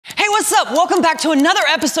what's up? Welcome back to another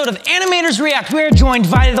episode of Animators React. We're joined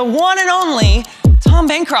by the one and only Tom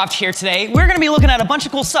Bancroft here today. We're gonna be looking at a bunch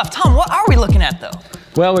of cool stuff. Tom, what are we looking at though?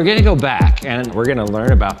 Well, we're gonna go back and we're gonna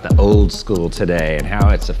learn about the old school today and how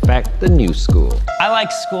it's affect the new school. I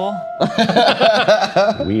like school.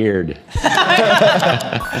 Weird.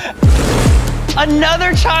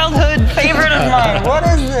 Another childhood favorite of mine. What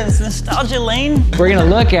is this, Nostalgia Lane? We're gonna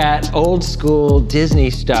look at old school Disney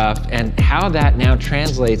stuff and how that now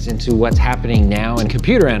translates into what's happening now in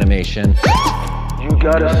computer animation. You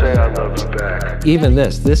gotta say I love you back. Even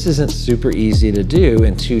this isn't super easy to do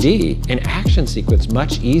in 2D. An action sequence,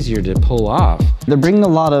 much easier to pull off. They're bringing a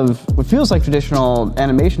lot of what feels like traditional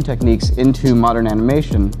animation techniques into modern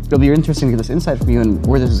animation. It'll be interesting to get this insight from you and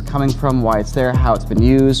where this is coming from, why it's there, how it's been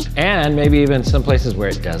used. And maybe even some places where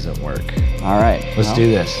it doesn't work. All right. Let's do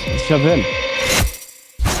this. Let's jump in.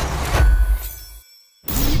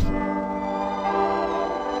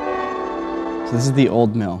 So this is the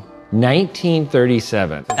old mill.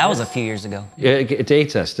 1937. That was a few years ago. It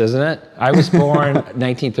dates us, doesn't it? I was born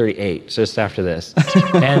 1938, just after this.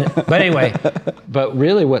 But anyway, but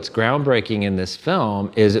really what's groundbreaking in this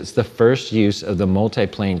film is it's the first use of the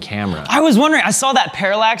multi-plane camera. I was wondering, I saw that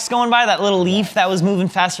parallax going by, that little leaf that was moving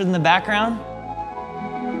faster than the background.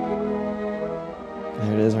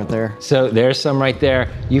 There it is right there. So there's some right there.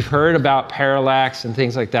 You've heard about parallax and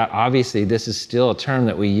things like that. Obviously, this is still a term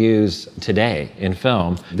that we use today in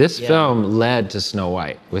film. This film led to Snow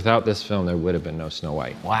White. Without this film, there would have been no Snow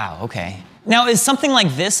White. Wow, okay. Now, is something like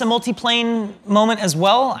this a multi-plane moment as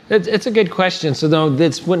well? It's a good question. So though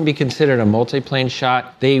this wouldn't be considered a multi-plane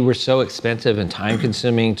shot, they were so expensive and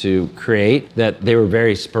time-consuming to create that they were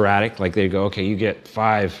very sporadic. Like they'd go, okay, you get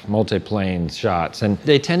 5 multi-plane shots. And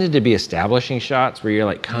they tended to be establishing shots where you're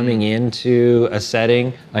like coming into a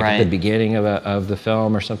setting, like at the beginning of the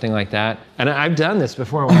film or something like that. And I've done this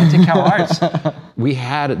before when I went to Cal Arts. We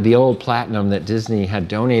had the old Platinum that Disney had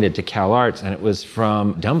donated to Cal Arts, and it was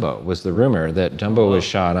from Dumbo, was the rumor that Dumbo was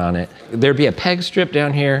shot on it. There'd be a peg strip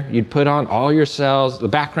down here. You'd put on all your cells, the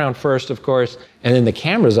background first, of course, and then the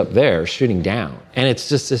camera's up there shooting down. And it's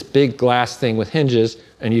just this big glass thing with hinges,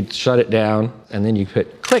 and you'd shut it down, and then you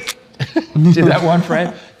hit click. Do that one,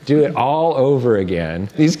 friend? Do it all over again.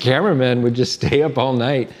 These cameramen would just stay up all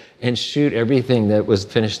night and shoot everything that was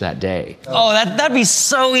finished that day. Oh, that'd be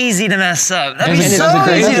so easy to mess up. That'd be And so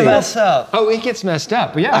easy to mess up. Oh, it gets messed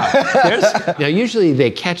up, yeah. Usually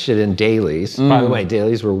they catch it in dailies. By the way,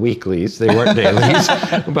 dailies were weeklies, they weren't dailies.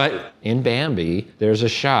 But in Bambi, there's a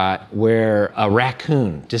shot where a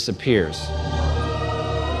raccoon disappears.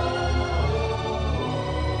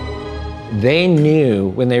 They knew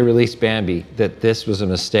when they released Bambi that this was a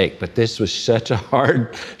mistake, but this was such a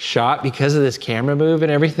hard shot because of this camera move and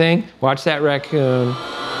everything. Watch that raccoon.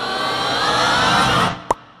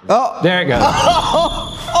 Oh! There it goes.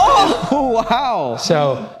 Oh, wow.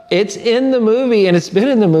 So it's in the movie, and it's been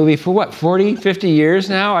in the movie for what, 40, 50 years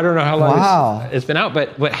now? I don't know how long it's been out,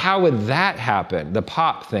 but how would that happen, the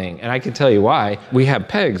pop thing? And I can tell you why. We have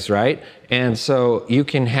pegs, right? And so you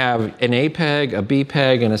can have an A peg, a B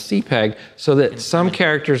peg, and a C peg, so that some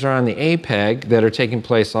characters are on the A peg that are taking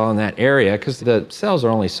place all in that area, because the cells are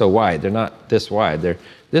only so wide. They're not this wide, they're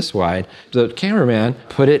this wide. The cameraman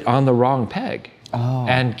put it on the wrong peg.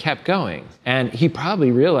 And kept going. And he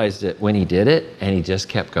probably realized it when he did it, and he just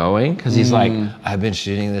kept going, because he's like, I've been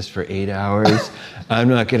shooting this for 8 hours. I'm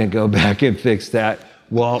not gonna go back and fix that.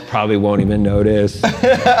 Walt probably won't even notice.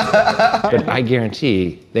 But I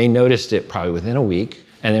guarantee they noticed it probably within a week,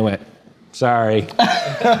 and they went, sorry.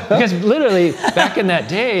 Because literally, back in that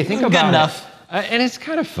day, think about it. And it's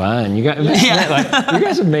kind of fun. You guys, you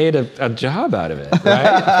guys have made a job out of it,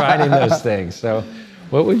 right? Finding those things. So.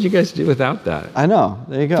 What would you guys do without that? I know,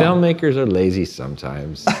 there you go. Filmmakers are lazy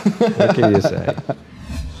sometimes. What can you say?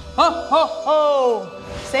 Ho, ho, ho!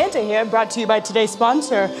 Santa here, brought to you by today's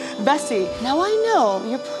sponsor, Vessi. Now I know,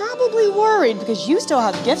 you're probably worried because you still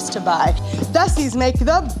have gifts to buy. Vessi's make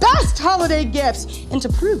the best holiday gifts! And to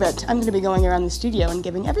prove it, I'm gonna be going around the studio and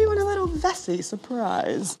giving everyone a little Vessi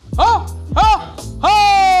surprise. Ho, ho,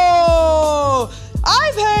 ho!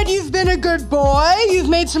 I've heard you've been a good boy. You've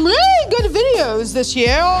made some really good videos this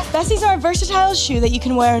year. Vessi's are a versatile shoe that you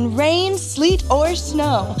can wear in rain, sleet, or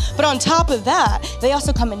snow. But on top of that, they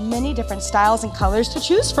also come in many different styles and colors to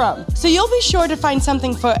choose from. So you'll be sure to find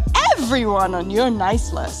something for everyone on your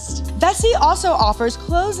nice list. Vessi also offers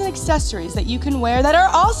clothes and accessories that you can wear that are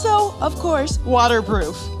also, of course,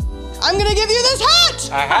 waterproof. I'm gonna give you this hat!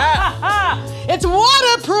 A hat? It's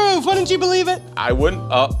waterproof, wouldn't you believe it? I wouldn't,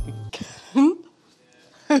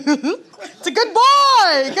 It's a good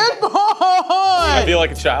boy! Good boy! I feel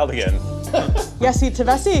like a child again. Yessi to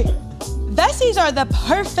Vessi. Vessies are the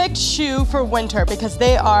perfect shoe for winter because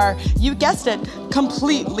they are, you guessed it,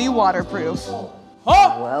 completely waterproof.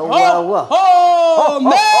 Merry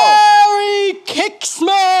Kicksmas!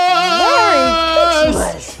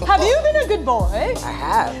 Have you been a good boy? I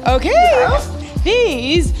have. Okay.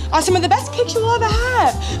 These are some of the best kicks you'll ever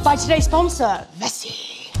have by today's sponsor,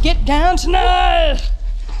 Vessi. Get down tonight!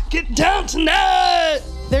 Get down tonight!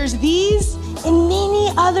 There's these and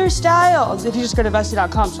many other styles if you just go to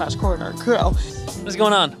vessi.com/corridor. What's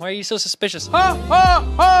going on? Why are you so suspicious? I'm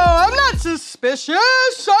not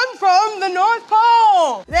suspicious. I'm from the North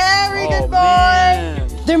Pole. Very good boy. Man.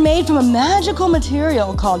 They're made from a magical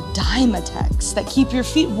material called Dymatex that keep your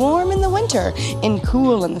feet warm in the winter and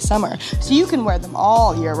cool in the summer, so you can wear them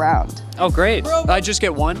all year round. Oh, great. I just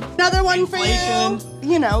get one? Another one for you.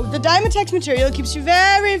 You know, the Dymatex material keeps you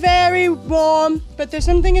very, very warm, but there's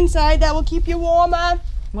something inside that will keep you warmer.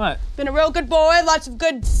 What? Been a real good boy, lots of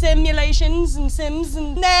good simulations and sims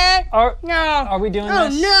and Are we doing this? Oh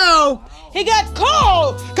no! He got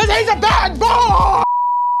cold because he's a bad boy!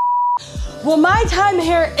 Well, my time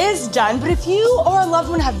here is done, but if you or a loved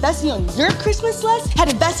one have Vessi on your Christmas list, head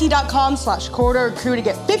to vessi.com/corridorcrew to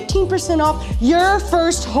get 15% off your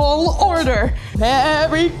first whole order.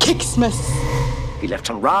 Merry Kicksmas! He left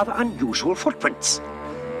some rather unusual footprints.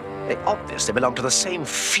 They obviously belong to the same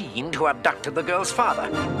fiend who abducted the girl's father.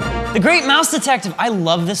 The Great Mouse Detective. I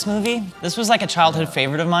love this movie. This was like a childhood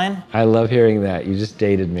favorite of mine. I love hearing that. You just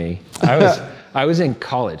dated me. I was in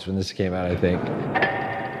college when this came out, I think.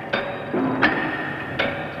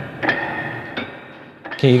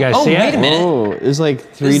 Can you guys see it? Wait a minute. Oh, there's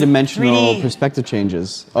like three-dimensional perspective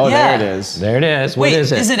changes. Oh, Yeah. there it is. There it is. What Wait,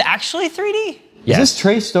 is it? is it actually 3D? Yes. Is this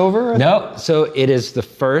traced over? No, so it is the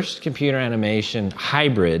first computer animation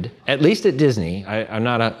hybrid, at least at Disney. I'm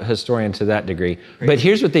not a historian to that degree, but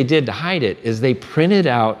here's what they did to hide it, is they printed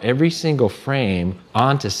out every single frame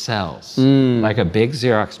onto cells, like a big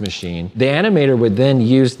Xerox machine. The animator would then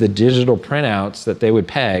use the digital printouts that they would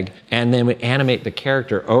peg, and then would animate the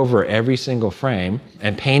character over every single frame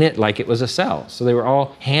and paint it like it was a cell. So they were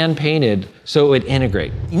all hand painted so it would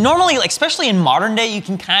integrate. Normally, like, especially in modern day, you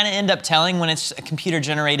can kind of end up telling when it's a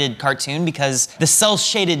computer-generated cartoon because the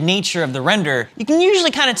cel-shaded nature of the render, you can usually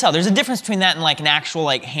kind of tell. There's a difference between that and like an actual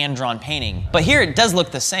like hand-drawn painting. But here it does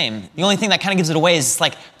look the same. The only thing that kind of gives it away is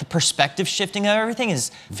like the perspective shifting of everything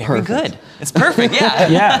is very good. It's perfect, yeah.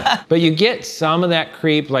 Yeah, but you get some of that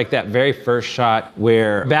creep, like that very first shot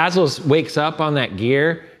where Basil wakes up on that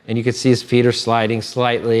gear and you could see his feet are sliding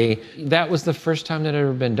slightly. That was the first time that had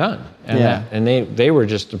ever been done. And, they were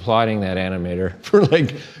just applauding that animator for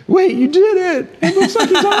like, wait, you did it. It looks like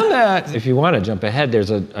he's on that. If you want to jump ahead, there's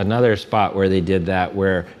another spot where they did that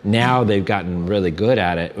where now they've gotten really good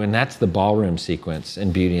at it. And that's the ballroom sequence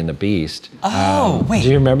in Beauty and the Beast. Oh, wait. Do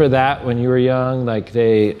you remember that when you were young? Like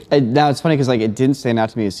Now it's funny because like it didn't stand out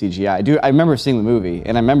to me as CGI. I remember seeing the movie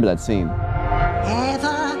and I remember that scene.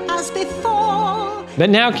 But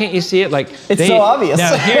now can't you see it? Like it's so obvious.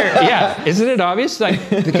 Now here, yeah, isn't it obvious? Like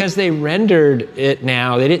because they rendered it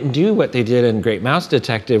now, they didn't do what they did in Great Mouse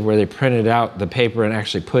Detective where they printed out the paper and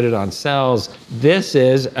actually put it on cells. This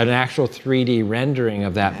is an actual 3D rendering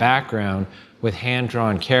of that background with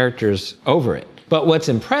hand-drawn characters over it. But what's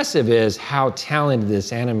impressive is how talented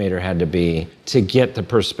this animator had to be to get the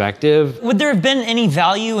perspective. Would there have been any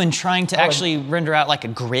value in trying to actually render out like a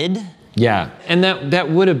grid? Yeah, and that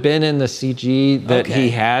would have been in the CG that he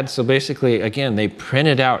had. So basically, again, they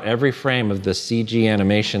printed out every frame of the CG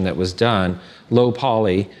animation that was done, low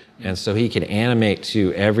poly, and so he could animate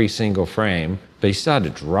to every single frame, but he still had to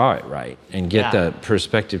draw it right and get the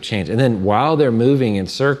perspective change. And then while they're moving in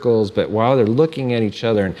circles, but while they're looking at each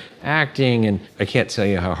other and acting, and I can't tell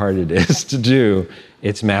you how hard it is to do,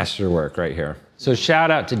 it's masterwork right here. So shout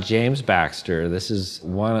out to James Baxter. This is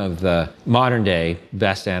one of the modern day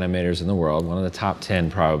best animators in the world, one of the top 10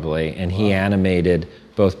 probably, and he animated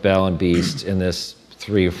both Belle and Beast in this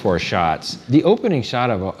 3 or 4 shots. The opening shot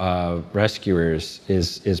of Rescuers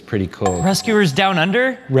is pretty cool. Rescuers Down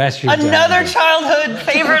Under? Rescuers Down Another Under. childhood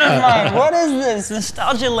favorite of mine. What is this,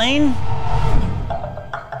 Nostalgia Lane?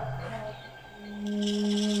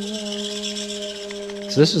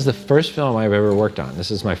 So this is the first film I've ever worked on.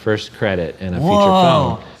 This is my first credit in a feature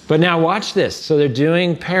film. But now watch this. So they're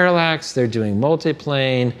doing parallax, they're doing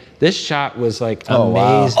multiplane. This shot was like amazing.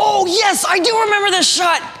 Wow. Oh yes, I do remember this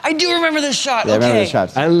shot. I do remember this shot. Yeah, I remember the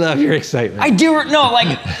shots. I love your excitement. I do, no,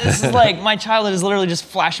 like, this is like, my childhood is literally just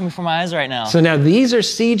flashing before my eyes right now. So now these are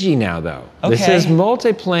CG now though. This Okay. is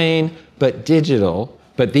multiplane, but digital.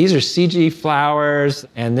 But these are CG flowers,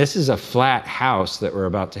 and this is a flat house that we're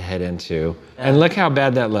about to head into. And look how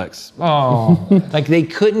bad that looks. Oh, like they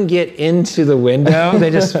couldn't get into the window.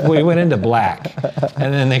 We went into black,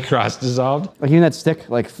 and then they cross-dissolved. Like even that stick,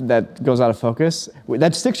 like that goes out of focus.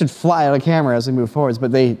 That stick should fly out of camera as we move forwards,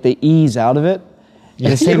 but they ease out of it.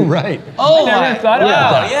 Yeah, you're right. Oh, I never thought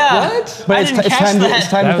about that. Yeah. What? But it's time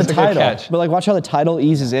That with was the a good title. catch. But like watch how the title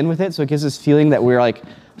eases in with it, so it gives this feeling that we're like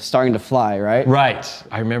starting to fly, right? Right.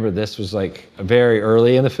 I remember this was like very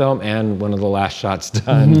early in the film and one of the last shots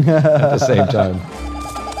done at the same time.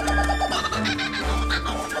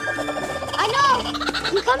 I know!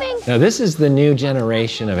 I'm coming! Now this is the new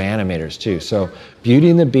generation of animators too. So Beauty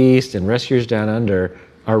and the Beast and Rescuers Down Under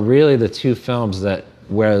are really the two films that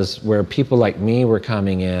where people like me were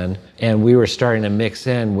coming in, and we were starting to mix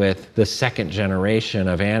in with the second generation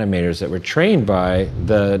of animators that were trained by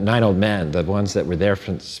the 9 Old Men, the ones that were there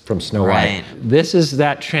from Snow White. This is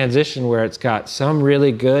that transition where it's got some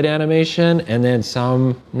really good animation and then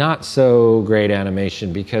some not so great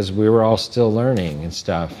animation because we were all still learning and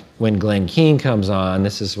stuff. When Glenn Keane comes on,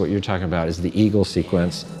 this is what you're talking about, is the eagle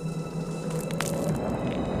sequence.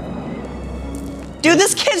 Dude,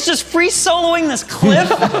 this kid's just free soloing this cliff.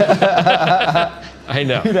 I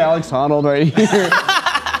know. Dude, Alex Honnold right here.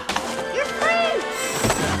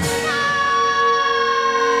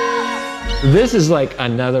 This is like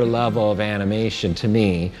another level of animation to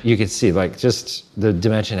me. You could see like just the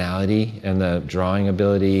dimensionality and the drawing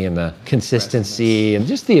ability and the consistency and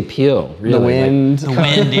just the appeal, really. The wind. The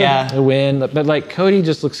wind, yeah. The wind, but like Cody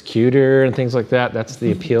just looks cuter and things like that. That's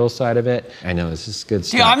the appeal side of it. I know, this is good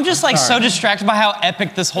stuff. Dude, I'm just like so distracted by how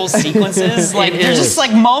epic this whole sequence is. Like, there's just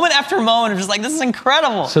like moment after moment, I'm just like, this is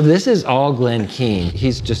incredible. So this is all Glenn Keane.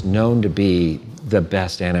 He's just known to be the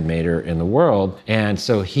best animator in the world. And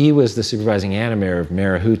so he was the supervising animator of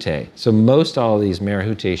Marahute. So most all of these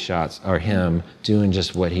Marahute shots are him doing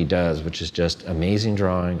just what he does, which is just amazing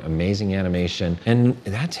drawing, amazing animation. And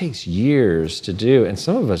that takes years to do. And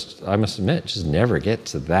some of us, I must admit, just never get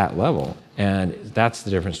to that level. And that's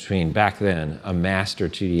the difference between back then, a master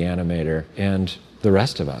 2D animator, and the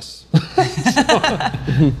rest of us,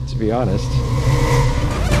 to be honest.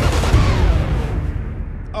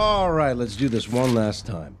 All right, let's do this one last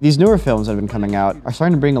time. These newer films that have been coming out are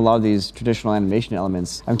starting to bring a lot of these traditional animation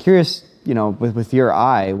elements. I'm curious, you know, with your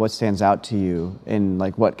eye, what stands out to you and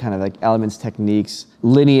like what kind of like elements, techniques,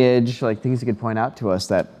 lineage, like things you could point out to us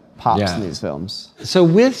that pops in these films. So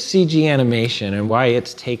with CG animation and why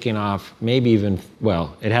it's taken off, maybe even,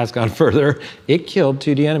 well, it has gone further. It killed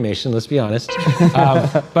 2D animation, let's be honest.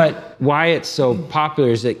 But why it's so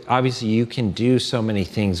popular is that obviously you can do so many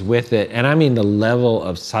things with it. And I mean the level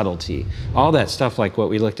of subtlety. All that stuff like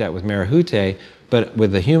what we looked at with Marahute, but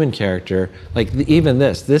with the human character, like even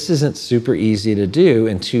this isn't super easy to do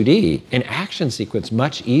in 2D. An action sequence,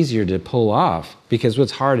 much easier to pull off, because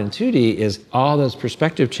what's hard in 2D is all those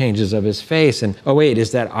perspective changes of his face and, oh wait,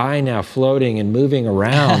 is that eye now floating and moving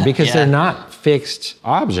around? Because they're not fixed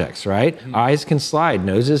objects, right? Eyes can slide,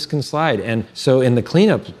 noses can slide. And so in the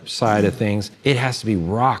cleanup side of things, it has to be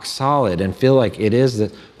rock solid and feel like it is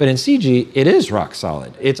the, but in CG, it is rock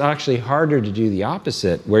solid. It's actually harder to do the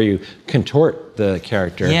opposite, where you contort the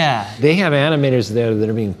character. Yeah. They have animators there that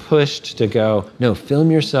are being pushed to go, no, film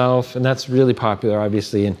yourself, and that's really popular,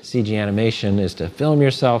 obviously, in CG animation, is to film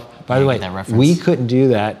yourself. By the way, we couldn't do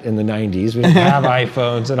that in the 90s. We didn't have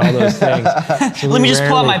iPhones and all those things. So let me just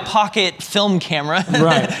pull out my pocket film camera.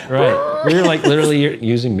 Right. We were like literally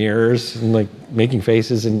using mirrors and like making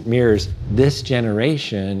faces in mirrors. This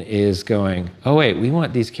generation is going, oh wait, we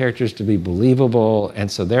want these characters to be believable, and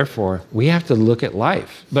so therefore we have to look at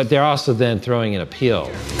life. But they're also then throwing an appeal.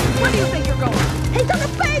 Where do you think you're going? He's on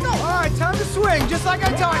a bagel! All right, time to swing, just like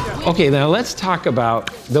I taught you. Okay, now let's talk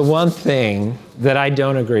about the one thing that I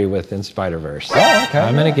don't agree with in Spider-Verse. Oh, okay.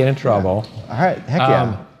 I'm gonna get in trouble. All right, heck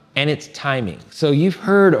yeah. And it's timing. So you've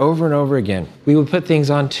heard over and over again, we would put things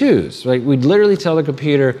on twos. Like we'd literally tell the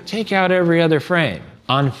computer, take out every other frame.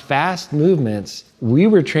 On fast movements, we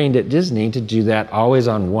were trained at Disney to do that always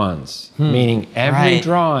on ones, meaning every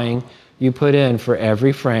drawing you put in for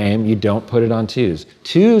every frame, you don't put it on twos.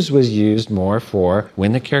 Twos was used more for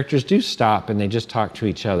when the characters do stop and they just talk to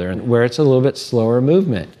each other, and where it's a little bit slower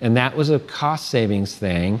movement. And that was a cost savings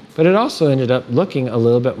thing, but it also ended up looking a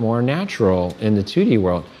little bit more natural in the 2D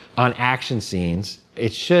world. On action scenes,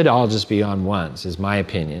 it should all just be on ones, is my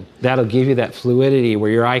opinion. That'll give you that fluidity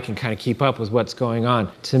where your eye can kind of keep up with what's going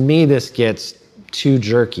on. To me, this gets too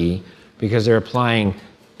jerky because they're applying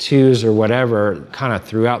twos or whatever kind of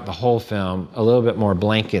throughout the whole film, a little bit more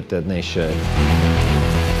blanket than they should.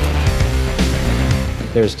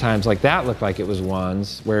 There's times like that looked like it was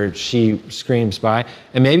ones where she screams by.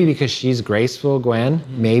 And maybe because she's graceful, Gwen,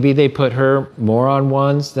 maybe they put her more on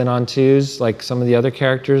ones than on twos, like some of the other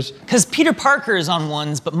characters. Because Peter Parker is on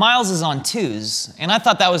ones, but Miles is on twos. And I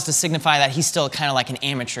thought that was to signify that he's still kind of like an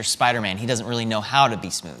amateur Spider-Man. He doesn't really know how to be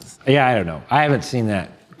smooth. Yeah, I don't know. I haven't seen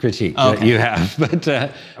that critique that you have.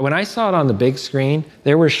 But when I saw it on the big screen,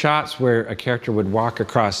 there were shots where a character would walk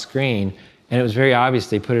across screen, and it was very obvious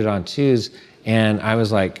they put it on twos, and I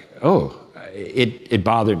was like, oh, it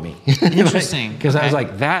bothered me. Interesting. Because I was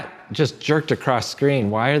like, that just jerked across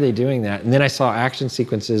screen. Why are they doing that? And then I saw action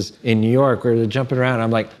sequences in New York where they're jumping around.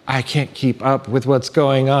 I'm like, I can't keep up with what's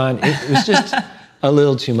going on. It was just a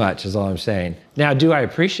little too much is all I'm saying. Now, do I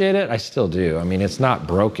appreciate it? I still do. I mean, it's not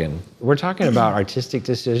broken. We're talking about artistic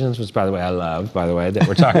decisions, which, by the way, I love, by the way, that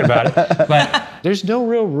we're talking about it. But there's no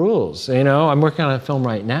real rules, you know? I'm working on a film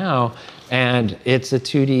right now, and it's a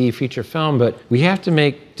 2D feature film, but we have to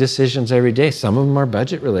make decisions every day. Some of them are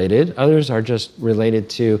budget related. Others are just related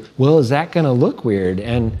to, well, is that gonna look weird?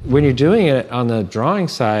 And when you're doing it on the drawing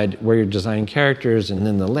side, where you're designing characters and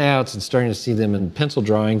then the layouts and starting to see them in pencil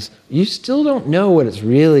drawings, you still don't know what it's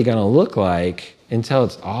really gonna look like until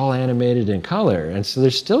it's all animated in color. And so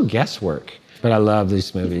there's still guesswork. But I love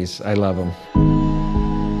these movies. I love them.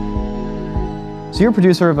 So you're a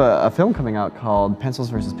producer of a film coming out called Pencils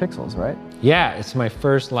vs. Pixels, right? Yeah, it's my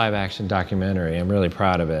first live action documentary. I'm really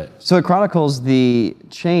proud of it. So it chronicles the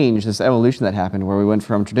change, this evolution that happened where we went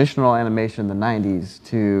from traditional animation in the 90s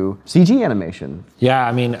to CG animation. Yeah,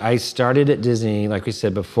 I mean, I started at Disney, like we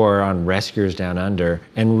said before, on Rescuers Down Under.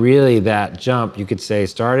 And really that jump, you could say,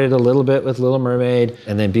 started a little bit with Little Mermaid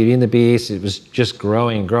and then Beauty and the Beast. It was just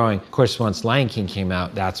growing and growing. Of course, once Lion King came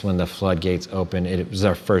out, that's when the floodgates opened. It was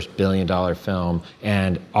our first billion-dollar film.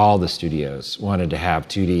 And all the studios wanted to have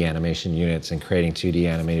 2D animation units and creating 2D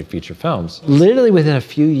animated feature films. Literally within a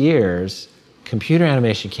few years, computer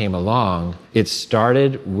animation came along. It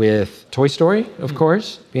started with Toy Story, of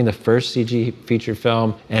course, being the first CG feature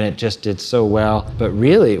film, and it just did so well. But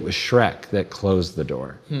really, it was Shrek that closed the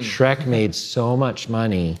door. Shrek made so much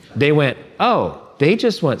money. They went, oh, they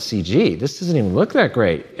just want CG. This doesn't even look that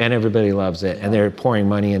great. And everybody loves it, and they're pouring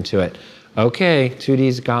money into it. Okay,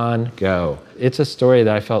 2D's gone, go. It's a story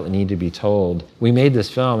that I felt needed to be told. We made this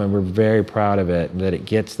film and we're very proud of it, that it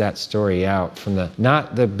gets that story out from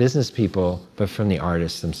not the business people, but from the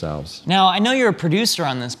artists themselves. Now, I know you're a producer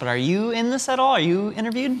on this, but are you in this at all? Are you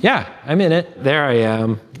interviewed? Yeah, I'm in it. There I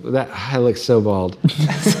am. I look so bald.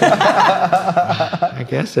 I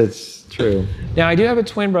guess it's true. Now, I do have a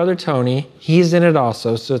twin brother, Tony. He's in it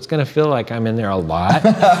also, so it's gonna feel like I'm in there a lot.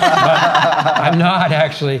 But I'm not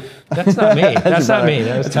actually. That's not me. That's not me.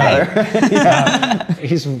 That was Tyler.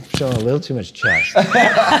 He's showing a little too much chest.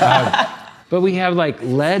 But we have like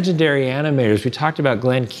legendary animators. We talked about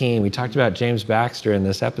Glenn Keane. We talked about James Baxter in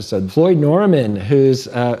this episode. Floyd Norman, who's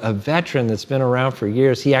a veteran that's been around for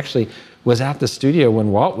years. He actually was at the studio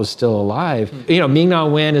when Walt was still alive. You know, Ming-Na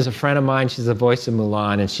Wen is a friend of mine. She's the voice of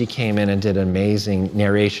Mulan, and she came in and did amazing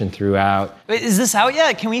narration throughout. Wait, is this out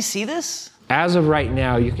yet? Can we see this? As of right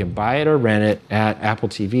now, you can buy it or rent it at Apple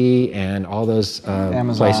TV and all those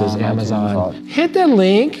places, Amazon. Hit the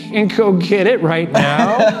link and go get it right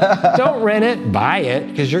now. Don't rent it, buy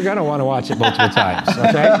it, because you're gonna wanna watch it multiple times,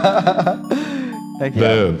 okay? Thank you.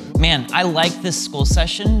 Boom. Man, I like this school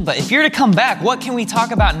session, but if you're to come back, what can we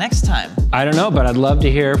talk about next time? I don't know, but I'd love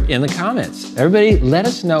to hear in the comments. Everybody, let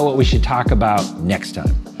us know what we should talk about next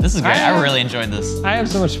time. This is great. I really enjoyed this. I have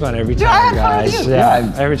so much fun every time, guys.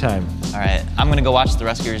 Yeah, every time. All right, I'm gonna go watch The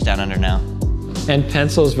Rescuers Down Under now. And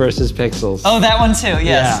Pencils vs. Pixels. Oh, that one too,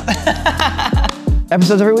 yes. Yeah.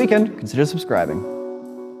 Episodes every weekend. Consider subscribing.